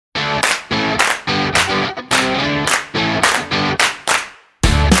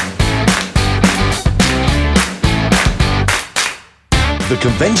The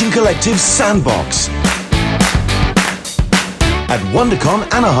Convention Collective Sandbox at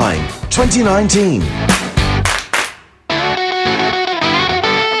WonderCon Anaheim 2019.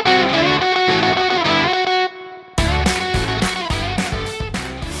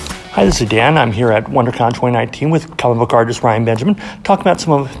 Hi, this is Dan. I'm here at WonderCon 2019 with comic book artist Ryan Benjamin, talking about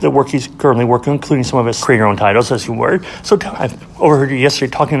some of the work he's currently working on, including some of his create your own titles, as you were. So I overheard you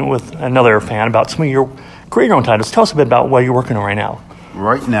yesterday talking with another fan about some of your create your own titles. Tell us a bit about what you're working on right now.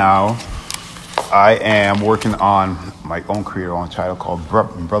 Right now, I am working on my own create your own title called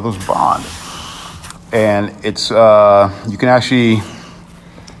Brothers Bond. And it's you can actually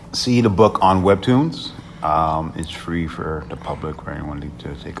see the book on Webtoons. It's free for the public for anyone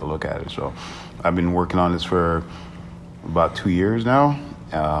to take a look at it. So I've been working on this for about 2 years now.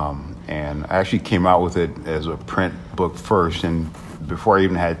 And I actually came out with it as a print book first. And before I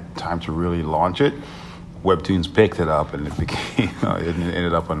even had time to really launch it, Webtoons picked it up and it became it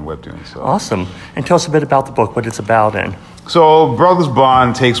ended up on Webtoons. So. Awesome. And tell us a bit about the book, what it's about. So Brothers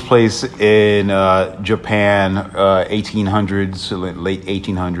Bond takes place in Japan, 1800s, late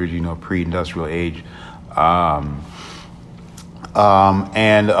 1800s, pre-industrial age.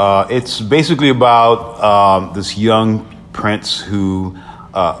 It's basically about this young prince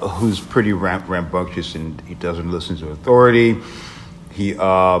who's pretty rambunctious and he doesn't listen to authority. He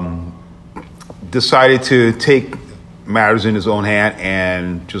decided to take matters in his own hand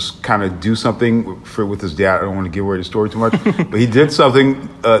and just kind of do something with his dad. I don't want to give away the story too much, but he did something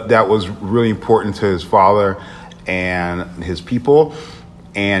that was really important to his father and his people.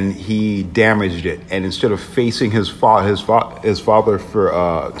 And he damaged it. And instead of facing his father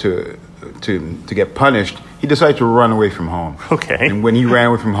for to get punished, he decided to run away from home. Okay. And when he ran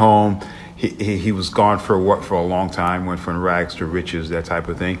away from home, he was gone for a long time. Went from rags to riches, that type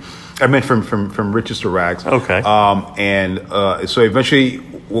of thing. I meant from riches to rags. Okay. So eventually,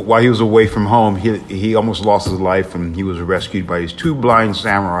 while he was away from home, he almost lost his life, and he was rescued by these two blind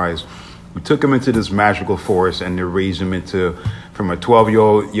samurais who took him into this magical forest, and they raised him from a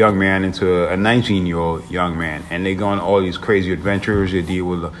 12-year-old young man into a 19-year-old young man. And they go on all these crazy adventures. They deal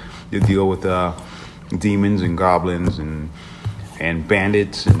with demons and goblins and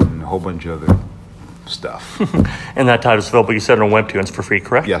bandits and a whole bunch of other stuff. And that title's available, you said, on Webtoons for free,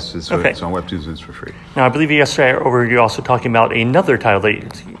 correct? Yes, it's on Webtoons. It's for free. Now, I believe yesterday you're also talking about another title that you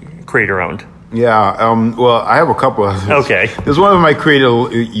creator-owned. Yeah, well, I have a couple of those. Okay. There's one of them I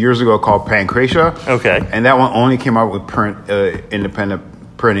created years ago called Pancratia. Okay. And that one only came out with independent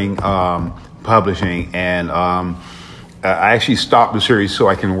printing, publishing, and I actually stopped the series so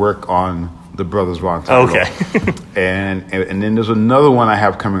I can work on the Brothers Bond title. Okay. and then there's another one I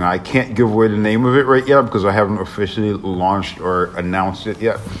have coming out. I can't give away the name of it right yet because I haven't officially launched or announced it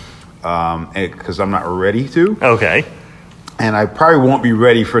yet because I'm not ready to. Okay. And I probably won't be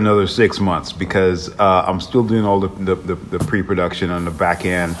ready for another 6 months because I'm still doing all the pre-production on the back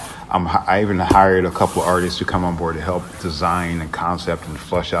end. I even hired a couple of artists to come on board to help design and concept and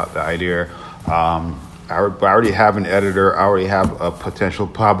flesh out the idea. I already have an editor. I already have a potential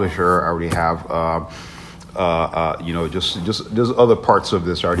publisher. I already have just there's other parts of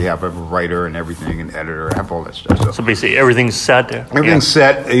this. I already have a writer and everything, an editor. I have all that stuff. So basically, everything's set. Everything's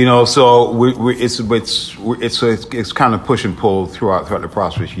set. So it's kind of push and pull throughout the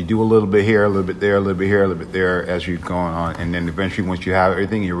process. You do a little bit here, a little bit there, a little bit here, a little bit there as you're going on, and then eventually, once you have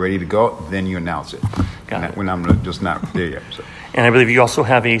everything, you're ready to go. Then you announce it. When I'm just not there yet. So. And I believe you also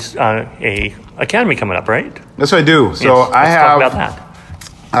have a academy coming up, right? Yes, I do. So let's talk about that.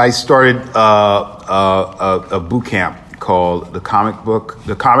 I started a boot camp called the Comic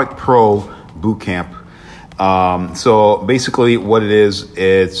Pro Boot Camp. So basically, what it is,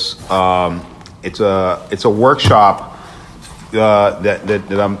 it's a workshop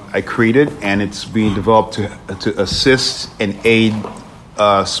that I created, and it's being developed to assist and aid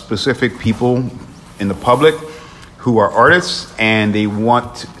specific people in the public who are artists, and they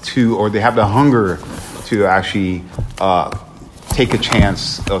want to, or they have the hunger to actually take a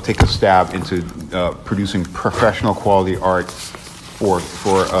chance or take a stab into producing professional quality art for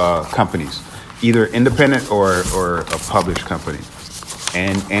companies, either independent or a published company.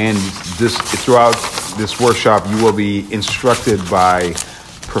 And throughout this workshop, you will be instructed by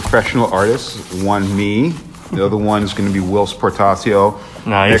professional artists. One, me. The other one is going to be Will Sportasio.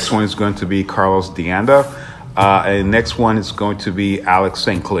 Nice. Next one is going to be Carlos Deanda. And next one is going to be Alex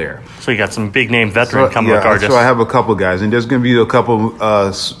St. Clair. So you got some big name veteran comic book artists. So I have a couple guys, and there's going to be a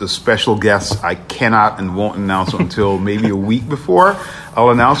couple special guests I cannot and won't announce until maybe a week before I'll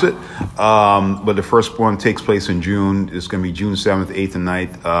announce it. But the first one takes place in June. It's going to be June 7th, 8th, and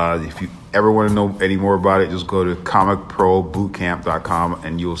 9th. If you ever want to know any more about it, just go to comicprobootcamp.com,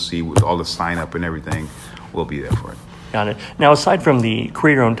 and you'll see with all the sign up and everything. We'll be there for it. Got it. Now, aside from the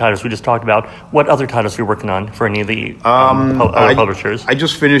creator-owned titles we just talked about, what other titles are you working on for any of the other publishers? I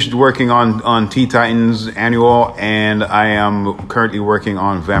just finished working on Teen Titans Annual, and I am currently working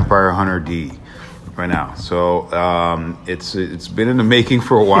on Vampire Hunter D right now. So it's been in the making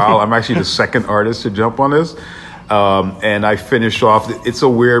for a while. I'm actually the second artist to jump on this, and I finished off. It's a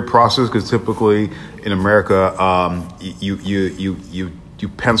weird process because typically in America, you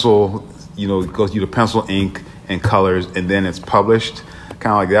pencil. It goes you to pencil, ink, and colors, and then it's published,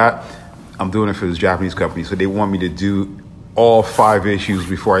 kind of like that. I'm doing it for this Japanese company, so they want me to do all 5 issues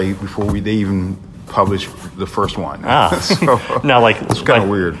before they even publish the first one. So now, it's kind of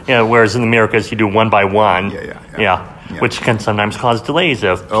weird. Yeah, whereas in the Americas you do one by one. Yeah. Which can sometimes cause delays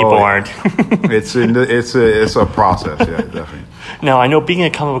if people aren't. It's a process. Yeah, definitely. Now I know being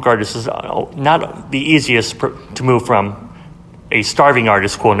a comic book artist is not the easiest to move from a starving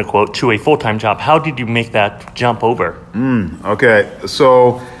artist, quote unquote, to a full-time job. How did you make that jump over? Okay,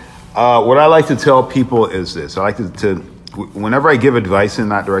 so what I like to tell people is this. I like to whenever I give advice in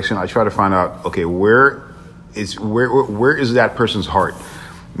that direction, I try to find out, okay, where is that person's heart?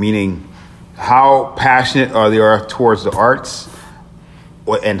 Meaning, how passionate are they towards the arts,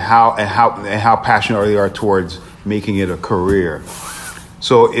 and how passionate are they towards making it a career.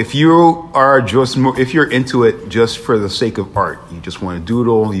 So if you're into it just for the sake of art, you just want to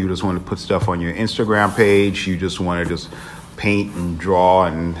doodle, you just want to put stuff on your Instagram page, you just want to just paint and draw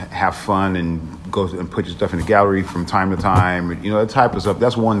and have fun and go and put your stuff in the gallery from time to time, that type of stuff,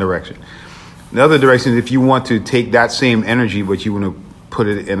 that's one direction. The other direction is if you want to take that same energy, but you want to put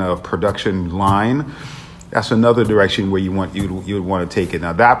it in a production line, that's another direction where you'd want to take it.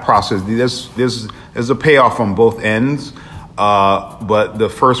 Now that process, there's a payoff on both ends. But the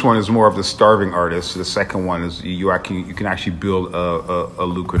first one is more of the starving artist. The second one is you can actually build a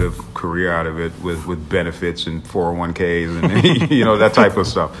lucrative career out of it with benefits and 401ks and that type of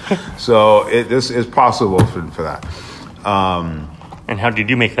stuff. So this is possible for that. And how did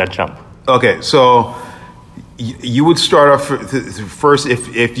you make that jump? Okay, so you would start off first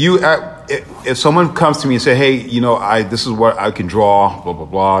if someone comes to me and say, hey, this is what I can draw, blah blah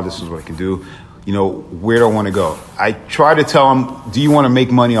blah. This is what I can do. Where do I want to go? I try to tell them, do you want to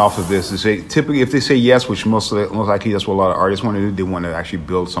make money off of this? Typically, if they say yes, which most likely that's what a lot of artists want to do, they want to actually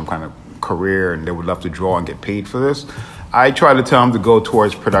build some kind of career and they would love to draw and get paid for this. I try to tell them to go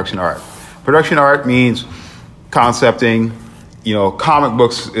towards production art. Production art means concepting. Comic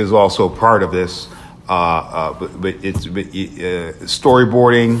books is also part of this, but it's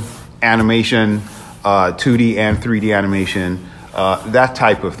storyboarding, animation, 2D and 3D animation. That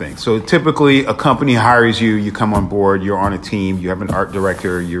type of thing. So typically a company hires you, you come on board, you're on a team, you have an art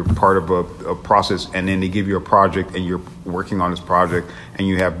director, you're part of a process, and then they give you a project and you're working on this project and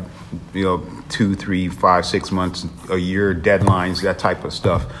you have 2, 3, 5, 6 months, a year deadlines, that type of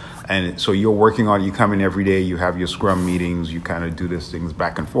stuff. And so you're working on it, you come in every day, you have your scrum meetings, you kind of do these things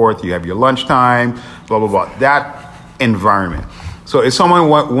back and forth, you have your lunchtime, blah, blah, blah. That environment. So if someone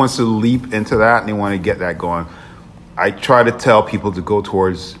wants to leap into that and they want to get that going, I try to tell people to go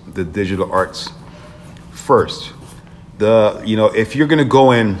towards the digital arts first. If you're going to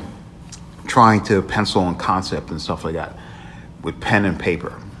go in trying to pencil and concept and stuff like that with pen and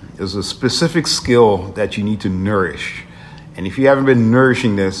paper, there's a specific skill that you need to nourish. And if you haven't been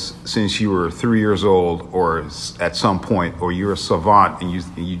nourishing this since you were 3 years old or at some point, or you're a savant and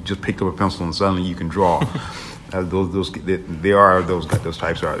you just picked up a pencil and suddenly you can draw, those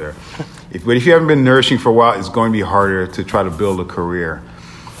types are there. But if you haven't been nourishing for a while, it's going to be harder to try to build a career.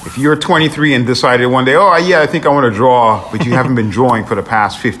 If you're 23 and decided one day, I think I want to draw, but you haven't been drawing for the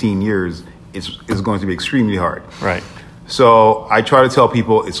past 15 years, it's going to be extremely hard. Right. So I try to tell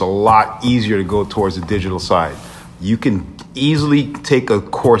people it's a lot easier to go towards the digital side. You can easily take a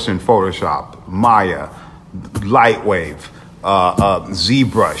course in Photoshop, Maya, Lightwave,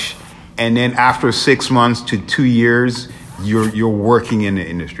 ZBrush, and then after 6 months to 2 years, you're working in the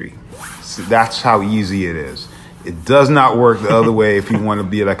industry. So that's how easy it is. It does not work the other way if you want to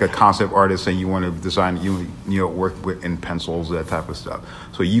be like a concept artist and you want to design, work in pencils, that type of stuff.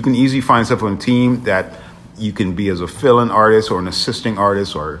 So you can easily find stuff on a team that you can be as a fill-in artist or an assisting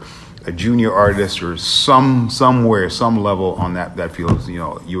artist or a junior artist or somewhere, some level on that field,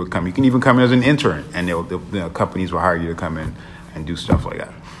 you would come. You can even come in as an intern, and companies will hire you to come in and do stuff like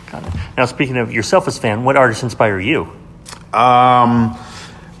that. Got it. Now, speaking of yourself as a fan, what artists inspire you?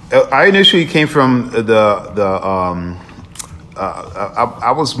 I initially came from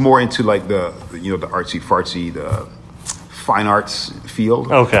I was more into like the artsy fartsy, the fine arts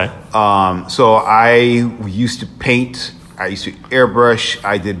field. Okay. So I used to paint. I used to airbrush.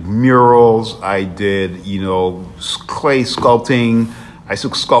 I did murals. I did clay sculpting. I used to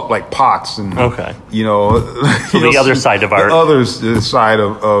sculpt like pots and okay. So the other side of art. The side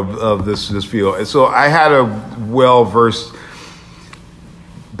of this field. And so I had a well-versed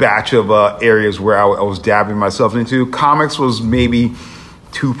batch of areas where I was dabbing myself into. Comics was maybe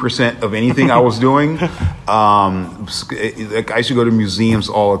 2% of anything I was doing. I used to go to museums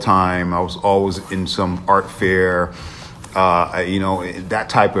all the time. I was always in some art fair. That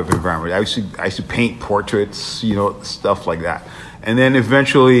type of environment. I used to paint portraits, stuff like that. And then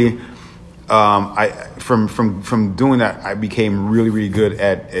eventually, from doing that, I became really, really good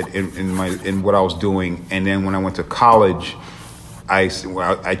in what I was doing. And then when I went to college, I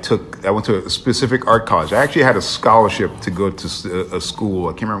went to a specific art college. I actually had a scholarship to go to a school.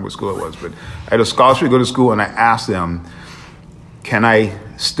 I can't remember what school it was, but I had a scholarship to go to school, and I asked them, "Can I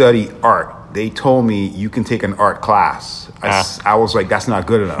study art?" They told me, "You can take an art class." I was like, "That's not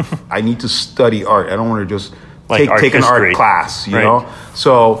good enough. I need to study art. I don't want to just take an art class, you know."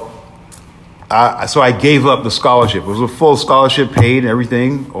 So I gave up the scholarship. It was a full scholarship, paid and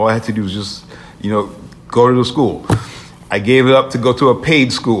everything. All I had to do was just, go to the school. I gave it up to go to a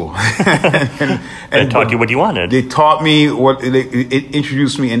paid school. and taught you what you wanted. They taught me it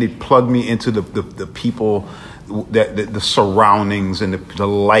introduced me, and it plugged me into the people, the surroundings, and the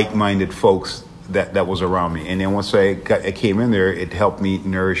like-minded folks that was around me. And then once I came in there, it helped me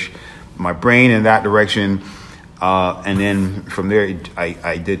nourish my brain in that direction. And then from there,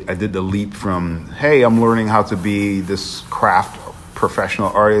 I did the leap from, hey, I'm learning how to be this craft professional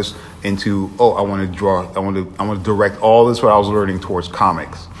artist, into, I want to draw, I want to direct all this what I was learning towards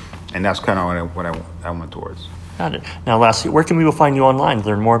comics, and that's kind of what I went towards. Got it. Now, lastly, where can people find you online to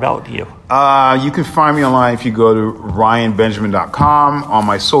learn more about you? You can find me online if you go to ryanbenjamin.com. On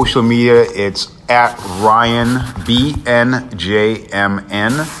my social media, it's at Ryan BNJMN,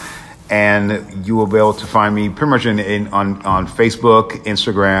 and you will be able to find me pretty much on Facebook,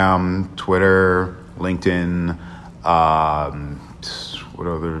 Instagram, Twitter, LinkedIn. What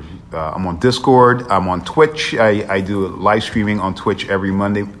other? I'm on Discord. I'm on Twitch. I do live streaming on Twitch every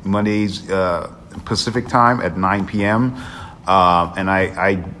Mondays Pacific time at 9 p.m. And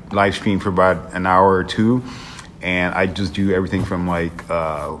I live stream for about an hour or two. And I just do everything from like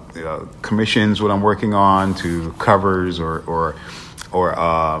commissions, what I'm working on, to covers or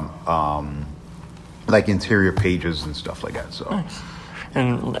like interior pages and stuff like that. So, nice.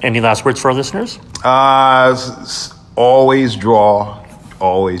 And any last words for our listeners? Always draw.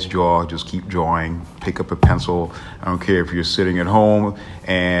 Always draw. Just keep drawing. Pick up a pencil. I don't care if you're sitting at home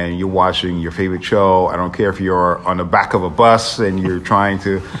and you're watching your favorite show. I don't care if you're on the back of a bus and you're trying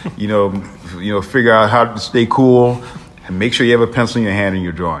to, figure out how to stay cool. And make sure you have a pencil in your hand and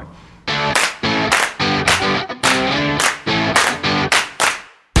you're drawing.